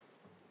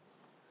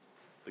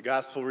The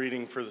gospel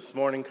reading for this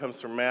morning comes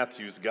from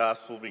Matthew's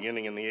gospel,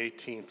 beginning in the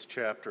 18th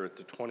chapter at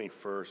the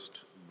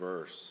 21st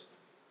verse.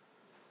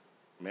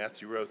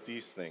 Matthew wrote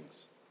these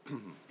things.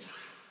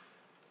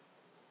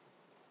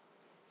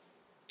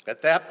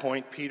 At that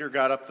point, Peter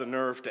got up the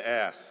nerve to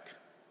ask,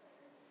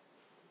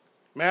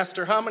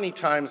 "Master, how many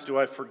times do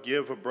I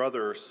forgive a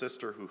brother or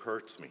sister who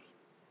hurts me?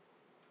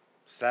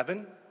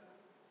 7?"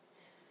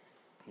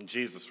 And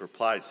Jesus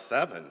replied,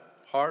 7?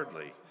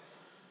 Hardly.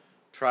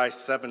 Try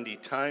 70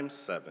 times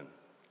 7.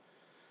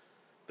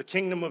 The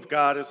kingdom of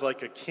God is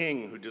like a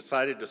king who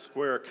decided to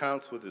square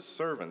accounts with his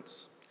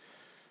servants.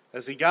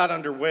 As he got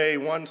underway,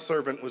 one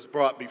servant was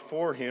brought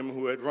before him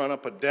who had run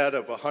up a debt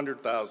of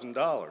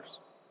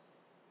 $100,000.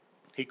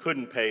 He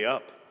couldn't pay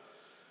up,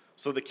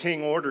 so the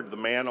king ordered the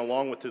man,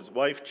 along with his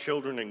wife,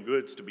 children, and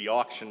goods, to be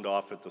auctioned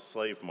off at the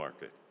slave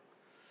market.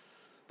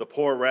 The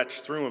poor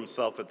wretch threw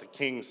himself at the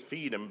king's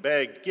feet and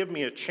begged, "Give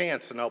me a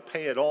chance and I'll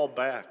pay it all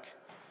back."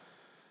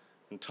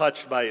 And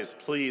touched by his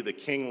plea, the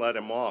king let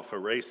him off,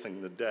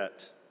 erasing the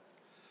debt.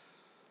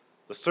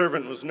 The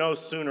servant was no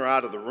sooner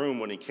out of the room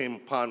when he came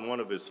upon one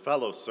of his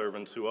fellow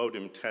servants who owed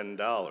him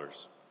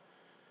 $10.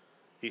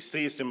 He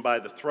seized him by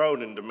the throat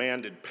and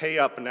demanded, "Pay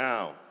up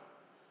now."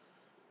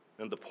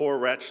 And the poor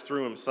wretch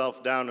threw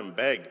himself down and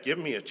begged, "Give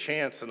me a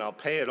chance and I'll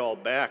pay it all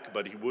back,"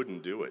 but he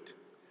wouldn't do it.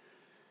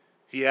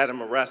 He had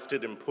him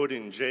arrested and put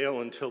in jail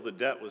until the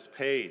debt was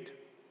paid.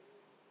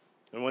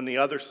 And when the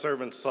other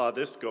servants saw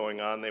this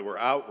going on, they were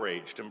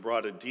outraged and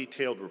brought a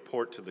detailed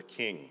report to the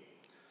king.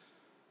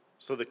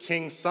 So the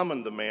king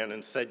summoned the man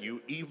and said,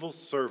 "You evil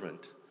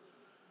servant,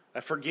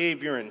 I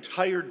forgave your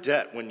entire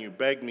debt when you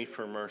begged me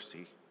for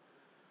mercy.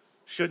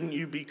 Shouldn't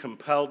you be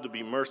compelled to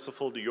be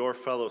merciful to your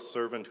fellow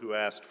servant who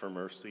asked for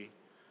mercy?"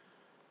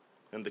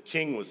 And the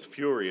king was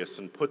furious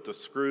and put the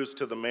screws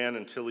to the man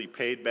until he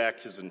paid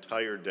back his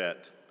entire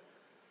debt.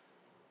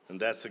 And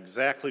that's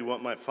exactly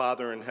what my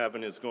Father in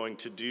heaven is going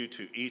to do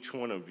to each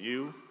one of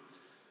you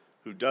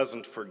who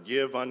doesn't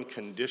forgive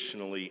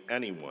unconditionally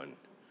anyone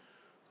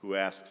who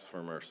asks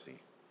for mercy.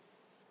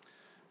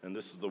 And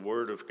this is the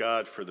word of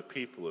God for the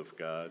people of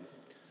God.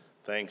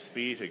 Thanks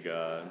be to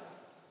God.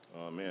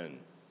 Amen.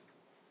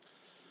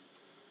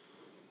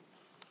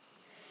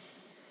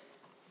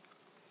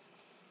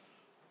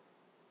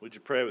 Would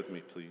you pray with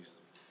me, please?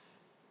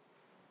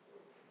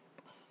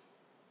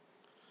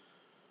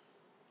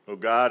 Oh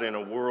God, in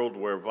a world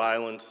where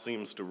violence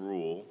seems to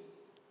rule,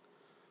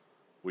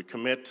 we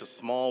commit to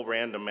small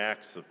random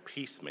acts of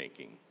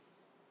peacemaking.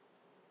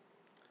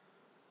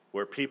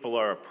 Where people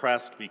are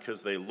oppressed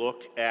because they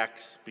look,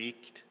 act,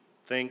 speak,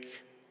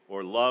 think,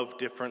 or love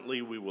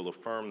differently, we will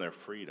affirm their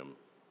freedom.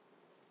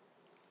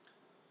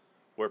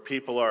 Where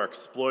people are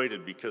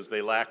exploited because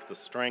they lack the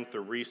strength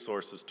or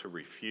resources to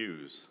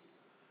refuse,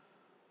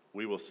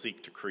 we will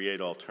seek to create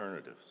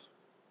alternatives.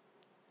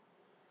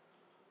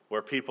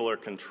 Where people are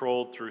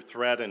controlled through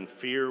threat and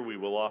fear, we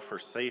will offer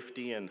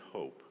safety and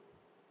hope.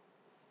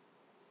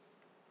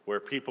 Where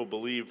people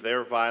believe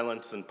their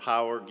violence and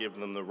power give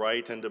them the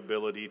right and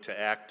ability to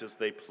act as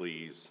they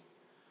please,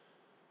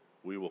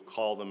 we will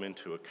call them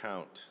into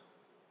account.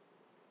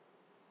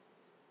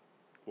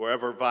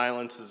 Wherever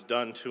violence is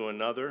done to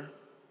another,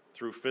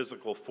 through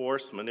physical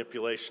force,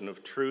 manipulation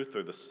of truth,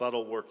 or the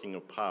subtle working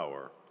of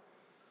power,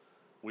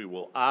 we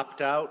will opt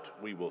out,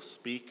 we will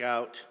speak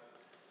out,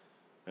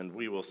 and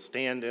we will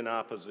stand in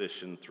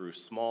opposition through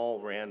small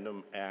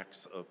random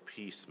acts of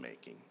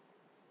peacemaking.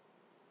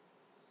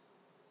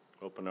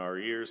 Open our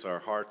ears, our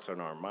hearts,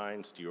 and our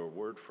minds to your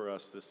word for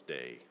us this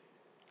day.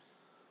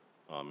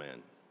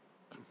 Amen.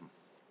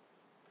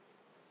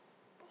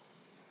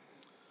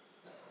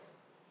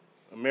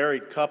 A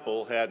married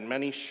couple had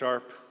many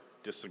sharp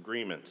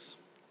disagreements.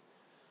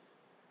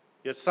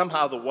 Yet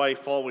somehow the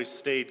wife always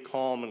stayed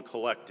calm and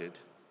collected.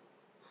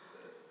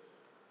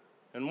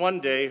 And one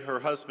day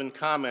her husband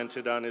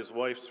commented on his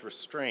wife's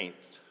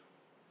restraint.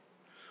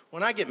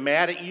 "When I get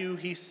mad at you,"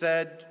 he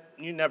said,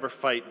 "you never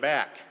fight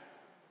back.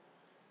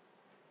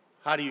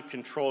 How do you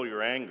control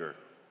your anger?"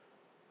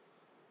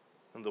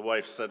 And the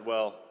wife said,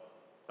 "Well,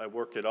 I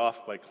work it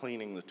off by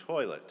cleaning the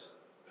toilet."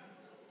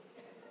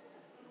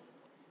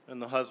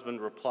 And the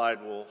husband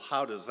replied, "Well,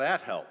 how does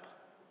that help?"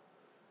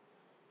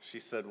 She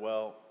said,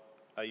 "Well,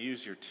 I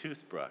use your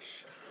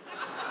toothbrush."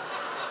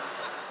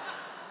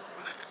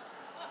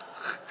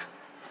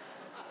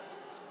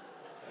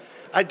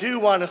 I do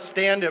want to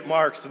stand at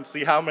Mark's and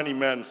see how many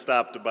men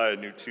stop to buy a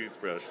new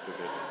toothbrush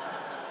today.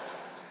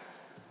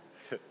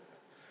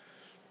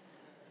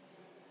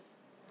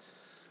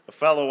 A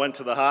fellow went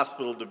to the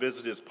hospital to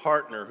visit his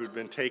partner who'd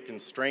been taken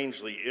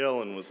strangely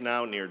ill and was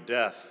now near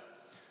death.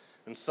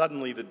 And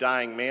suddenly the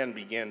dying man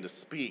began to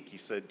speak. He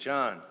said,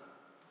 "John,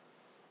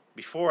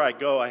 before I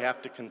go, I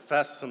have to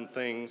confess some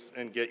things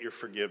and get your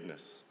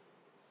forgiveness.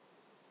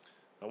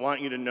 I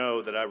want you to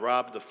know that I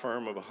robbed the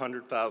firm of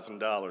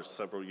 $100,000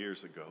 several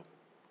years ago.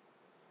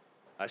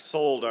 I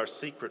sold our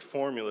secret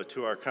formula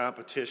to our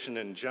competition,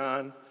 and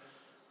John,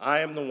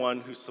 I am the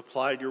one who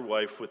supplied your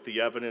wife with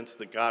the evidence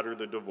that got her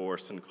the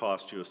divorce and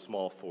cost you a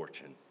small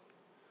fortune.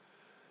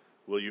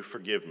 Will you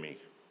forgive me?"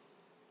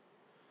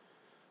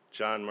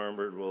 John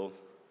murmured, "Well,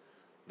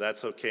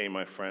 that's okay,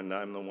 my friend.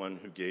 I'm the one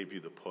who gave you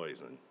the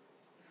poison."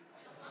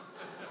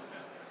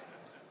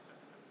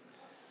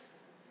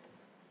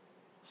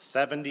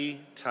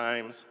 "70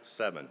 times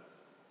 7.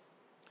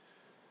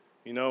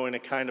 You know, in a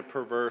kind of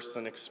perverse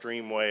and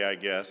extreme way, I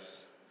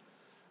guess,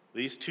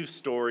 these two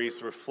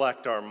stories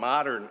reflect our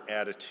modern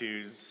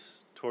attitudes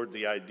toward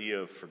the idea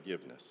of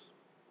forgiveness.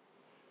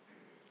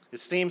 It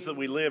seems that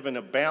we live in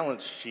a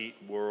balance sheet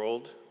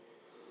world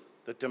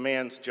that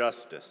demands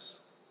justice.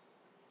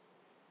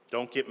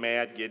 Don't get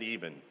mad, get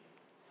even.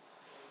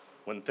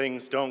 When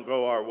things don't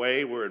go our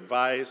way, we're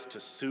advised to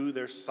sue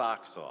their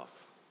socks off.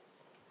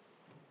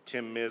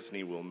 Tim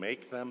Misney will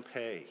make them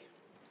pay.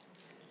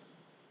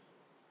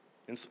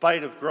 In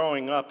spite of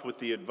growing up with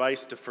the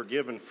advice to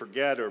forgive and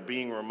forget, or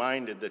being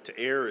reminded that to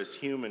err is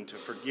human, to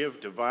forgive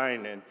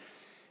divine, and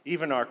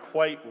even our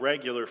quite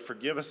regular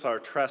forgive us our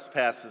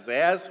trespasses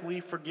as we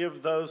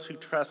forgive those who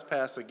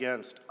trespass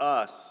against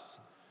us,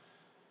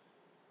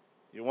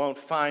 you won't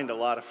find a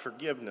lot of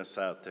forgiveness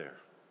out there.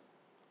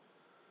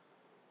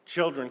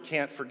 Children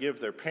can't forgive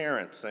their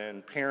parents,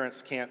 and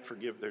parents can't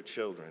forgive their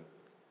children.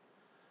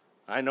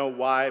 I know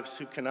wives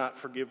who cannot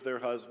forgive their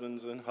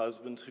husbands, and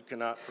husbands who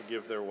cannot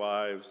forgive their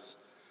wives.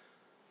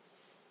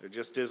 There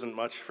just isn't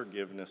much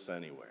forgiveness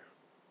anywhere.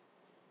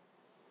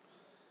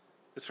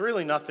 It's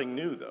really nothing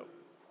new, though.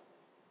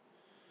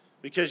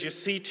 Because you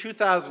see,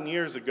 2,000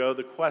 years ago,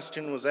 the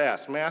question was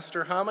asked,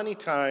 "Master, how many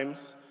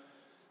times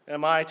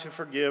am I to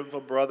forgive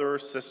a brother or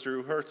sister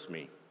who hurts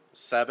me?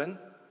 7?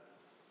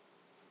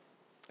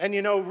 And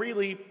you know,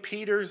 really,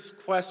 Peter's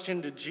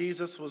question to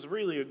Jesus was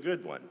really a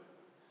good one.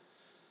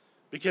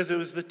 Because it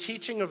was the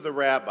teaching of the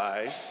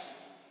rabbis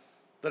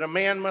that a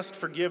man must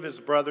forgive his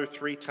brother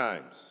 3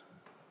 times.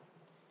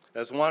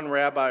 As one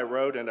rabbi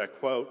wrote, and I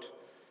quote,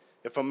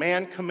 "If a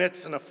man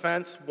commits an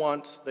offense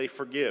once, they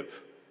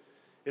forgive.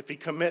 If he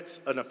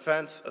commits an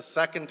offense a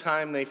second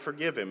time, they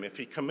forgive him. If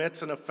he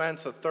commits an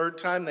offense a third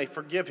time, they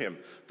forgive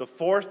him. The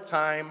 4th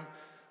time,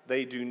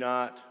 they do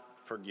not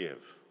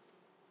forgive."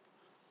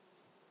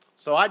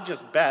 So I'd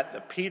just bet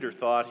that Peter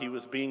thought he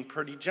was being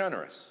pretty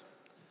generous.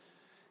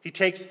 He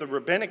takes the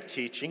rabbinic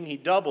teaching, he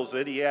doubles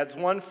it, he adds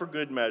 1 for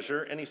good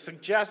measure, and he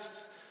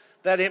suggests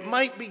that it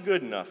might be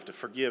good enough to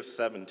forgive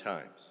 7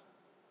 times.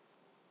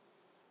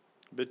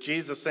 But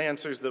Jesus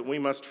answers that we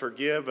must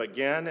forgive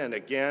again and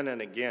again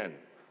and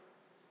again.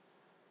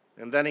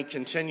 And then he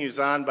continues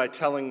on by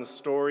telling the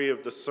story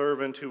of the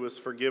servant who was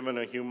forgiven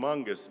a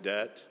humongous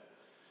debt,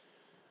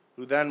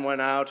 who then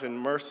went out and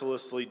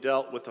mercilessly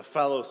dealt with a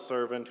fellow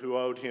servant who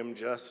owed him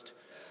just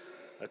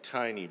a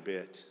tiny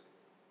bit.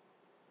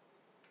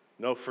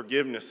 No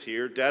forgiveness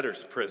here,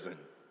 debtor's prison.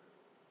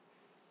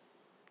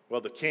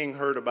 Well, the king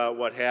heard about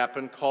what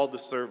happened, called the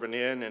servant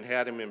in, and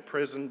had him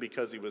imprisoned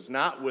because he was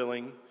not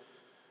willing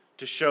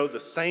to show the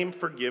same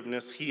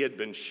forgiveness he had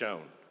been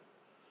shown.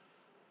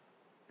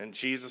 And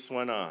Jesus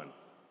went on.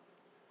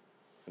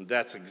 "And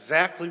that's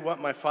exactly what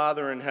my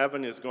Father in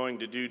heaven is going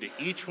to do to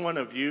each one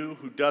of you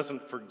who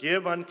doesn't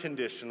forgive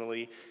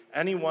unconditionally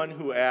anyone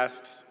who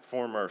asks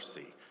for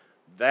mercy."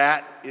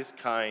 That is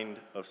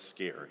kind of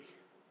scary.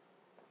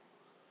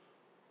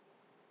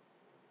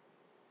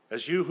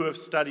 As you who have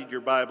studied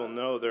your Bible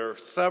know, there are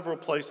several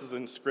places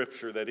in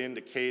Scripture that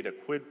indicate a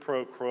quid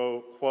pro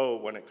quo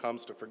when it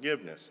comes to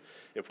forgiveness.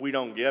 If we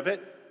don't give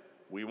it,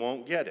 we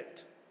won't get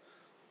it.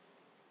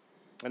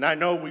 And I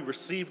know we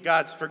receive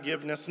God's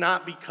forgiveness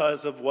not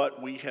because of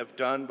what we have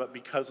done, but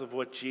because of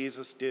what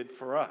Jesus did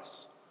for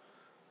us.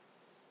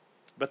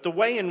 But the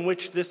way in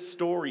which this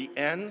story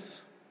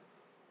ends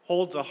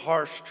holds a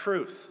harsh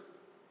truth.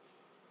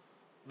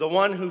 The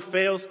one who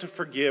fails to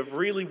forgive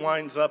really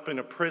winds up in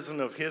a prison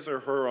of his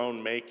or her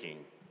own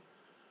making,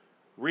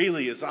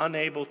 really is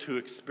unable to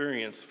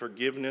experience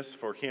forgiveness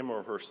for him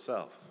or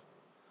herself.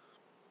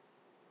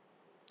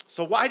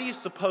 So why do you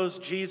suppose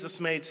Jesus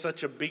made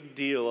such a big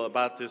deal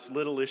about this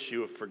little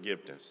issue of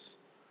forgiveness?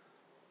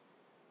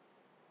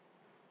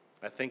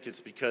 I think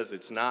it's because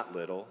it's not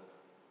little,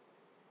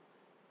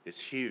 it's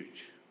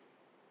huge.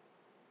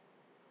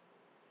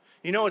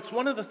 You know, it's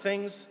one of the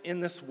things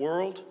in this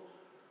world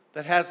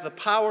that has the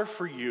power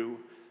for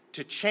you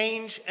to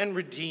change and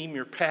redeem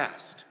your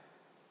past.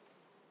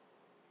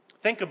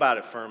 Think about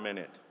it for a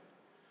minute.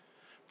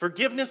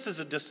 Forgiveness is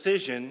a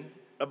decision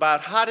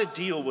about how to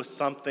deal with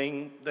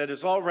something that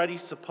is already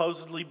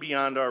supposedly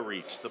beyond our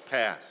reach, the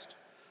past.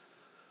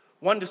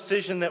 One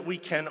decision that we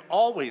can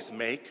always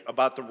make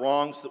about the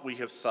wrongs that we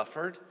have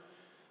suffered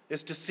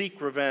is to seek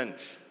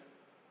revenge,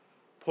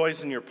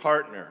 poison your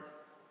partner,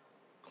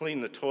 clean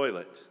the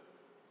toilet.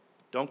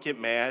 Don't get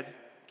mad,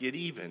 get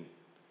even.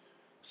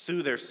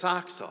 Sue their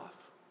socks off.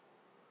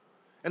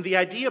 And the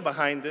idea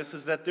behind this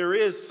is that there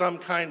is some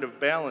kind of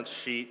balance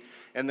sheet,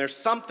 and there's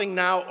something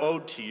now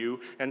owed to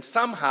you, and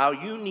somehow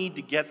you need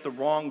to get the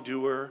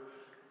wrongdoer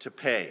to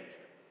pay.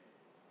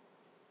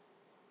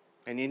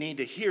 And you need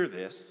to hear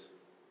this.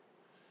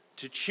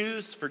 To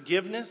choose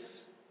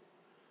forgiveness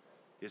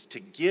is to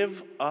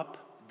give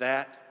up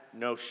that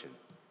notion.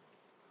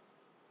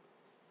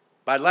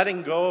 By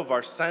letting go of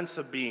our sense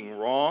of being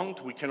wronged,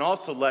 we can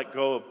also let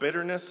go of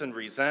bitterness and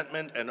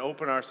resentment and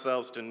open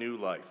ourselves to new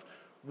life.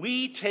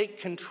 We take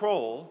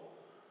control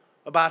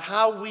about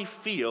how we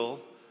feel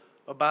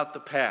about the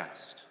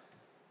past.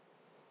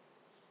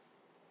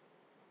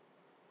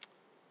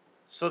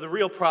 So the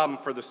real problem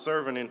for the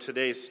servant in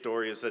today's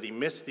story is that he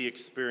missed the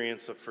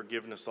experience of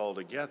forgiveness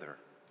altogether.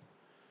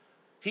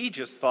 He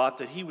just thought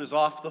that he was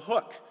off the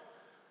hook,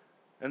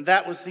 and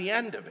that was the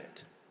end of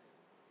it.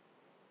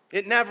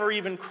 It never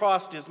even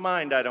crossed his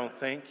mind, I don't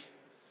think,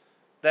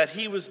 that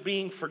he was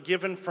being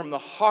forgiven from the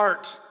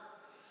heart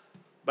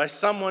by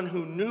someone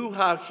who knew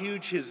how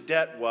huge his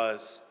debt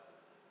was,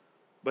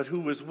 but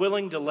who was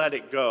willing to let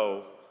it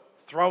go,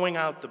 throwing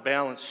out the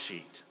balance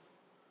sheet.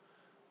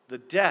 The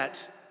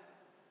debt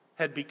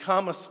had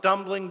become a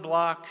stumbling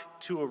block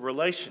to a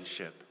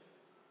relationship,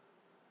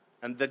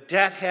 and the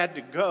debt had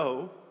to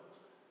go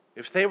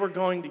if they were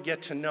going to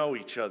get to know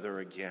each other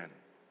again.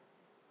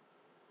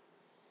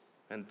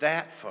 And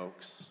that,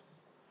 folks,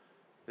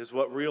 is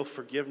what real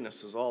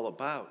forgiveness is all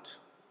about.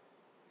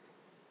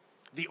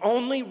 The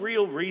only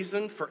real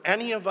reason for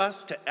any of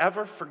us to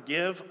ever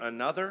forgive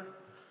another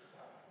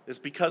is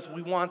because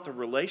we want the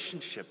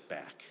relationship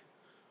back.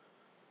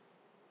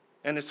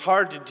 And it's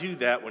hard to do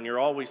that when you're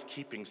always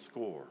keeping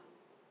score.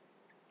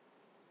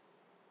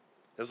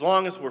 As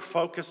long as we're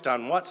focused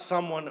on what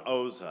someone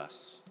owes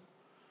us,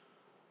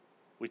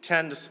 we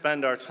tend to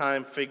spend our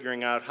time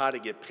figuring out how to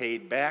get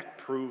paid back,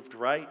 proved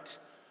right,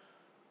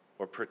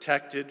 or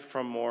protected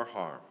from more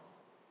harm.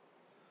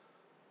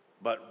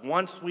 But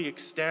once we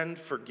extend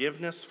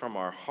forgiveness from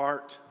our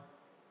heart,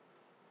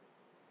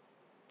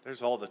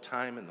 there's all the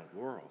time in the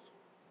world.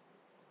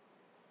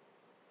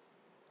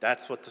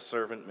 That's what the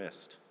servant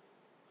missed.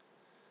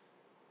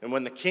 And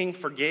when the king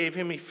forgave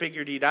him, he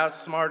figured he'd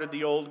outsmarted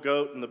the old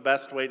goat, and the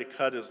best way to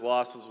cut his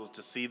losses was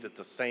to see that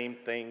the same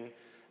thing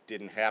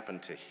didn't happen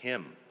to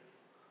him.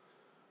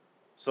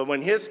 So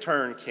when his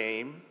turn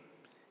came,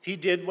 he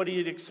did what he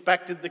had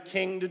expected the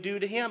king to do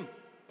to him.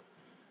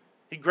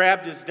 He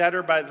grabbed his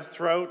debtor by the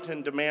throat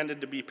and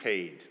demanded to be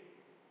paid.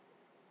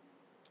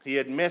 He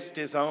had missed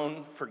his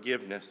own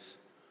forgiveness,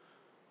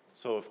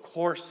 so of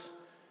course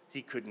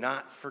he could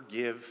not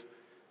forgive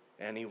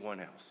anyone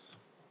else.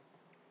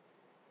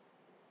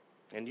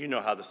 And you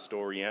know how the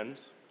story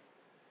ends.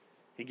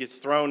 He gets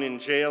thrown in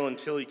jail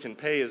until he can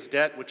pay his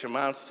debt, which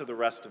amounts to the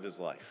rest of his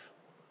life.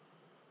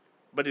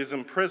 But his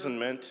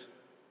imprisonment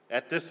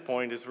at this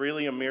point is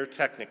really a mere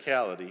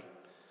technicality,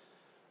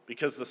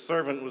 because the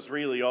servant was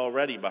really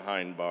already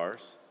behind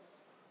bars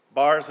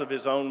of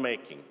his own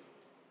making.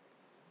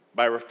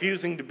 By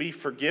refusing to be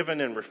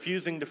forgiven and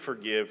refusing to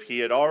forgive, he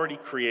had already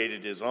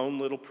created his own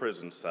little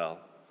prison cell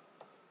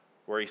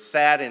where he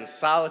sat in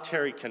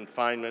solitary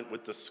confinement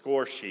with the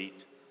score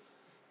sheet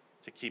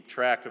to keep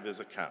track of his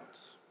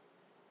accounts.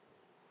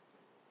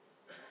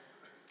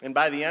 And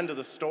by the end of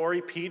the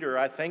story, Peter,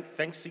 I think,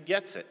 thinks he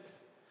gets it.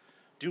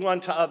 Do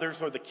unto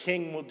others, or the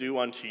king will do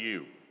unto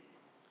you.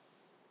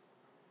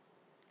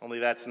 Only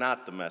that's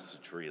not the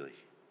message, really.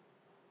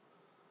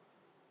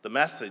 The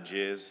message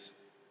is,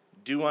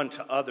 do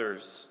unto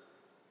others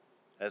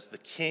as the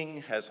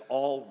king has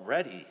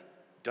already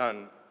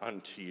done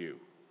unto you.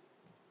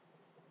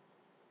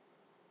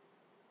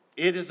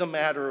 It is a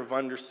matter of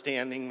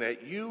understanding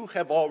that you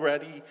have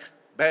already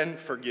been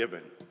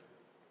forgiven.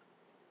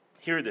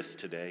 Hear this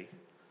today.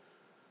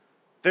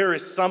 There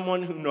is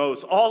someone who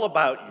knows all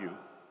about you,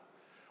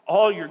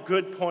 all your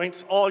good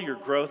points, all your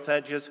growth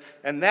edges,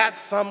 and that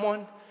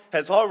someone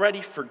has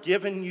already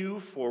forgiven you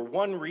for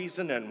one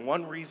reason and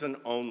one reason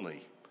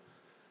only.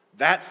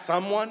 That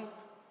someone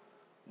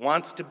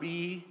wants to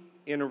be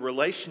in a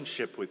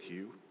relationship with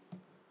you.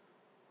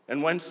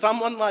 And when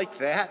someone like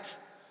that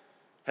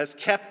has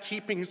kept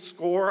keeping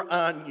score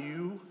on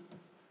you,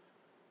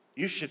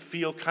 you should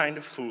feel kind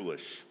of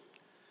foolish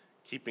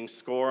keeping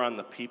score on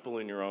the people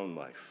in your own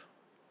life.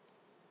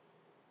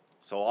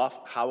 So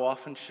how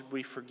often should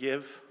we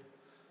forgive?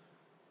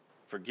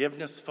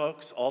 Forgiveness,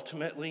 folks,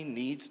 ultimately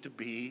needs to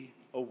be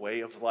a way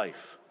of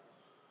life.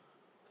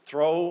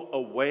 Throw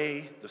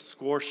away the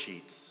score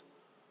sheets,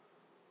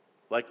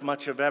 like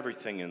much of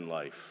everything in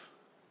life.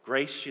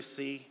 Grace, you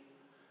see,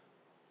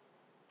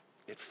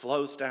 it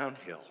flows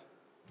downhill.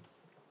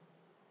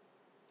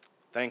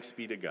 Thanks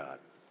be to God.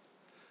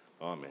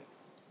 Amen.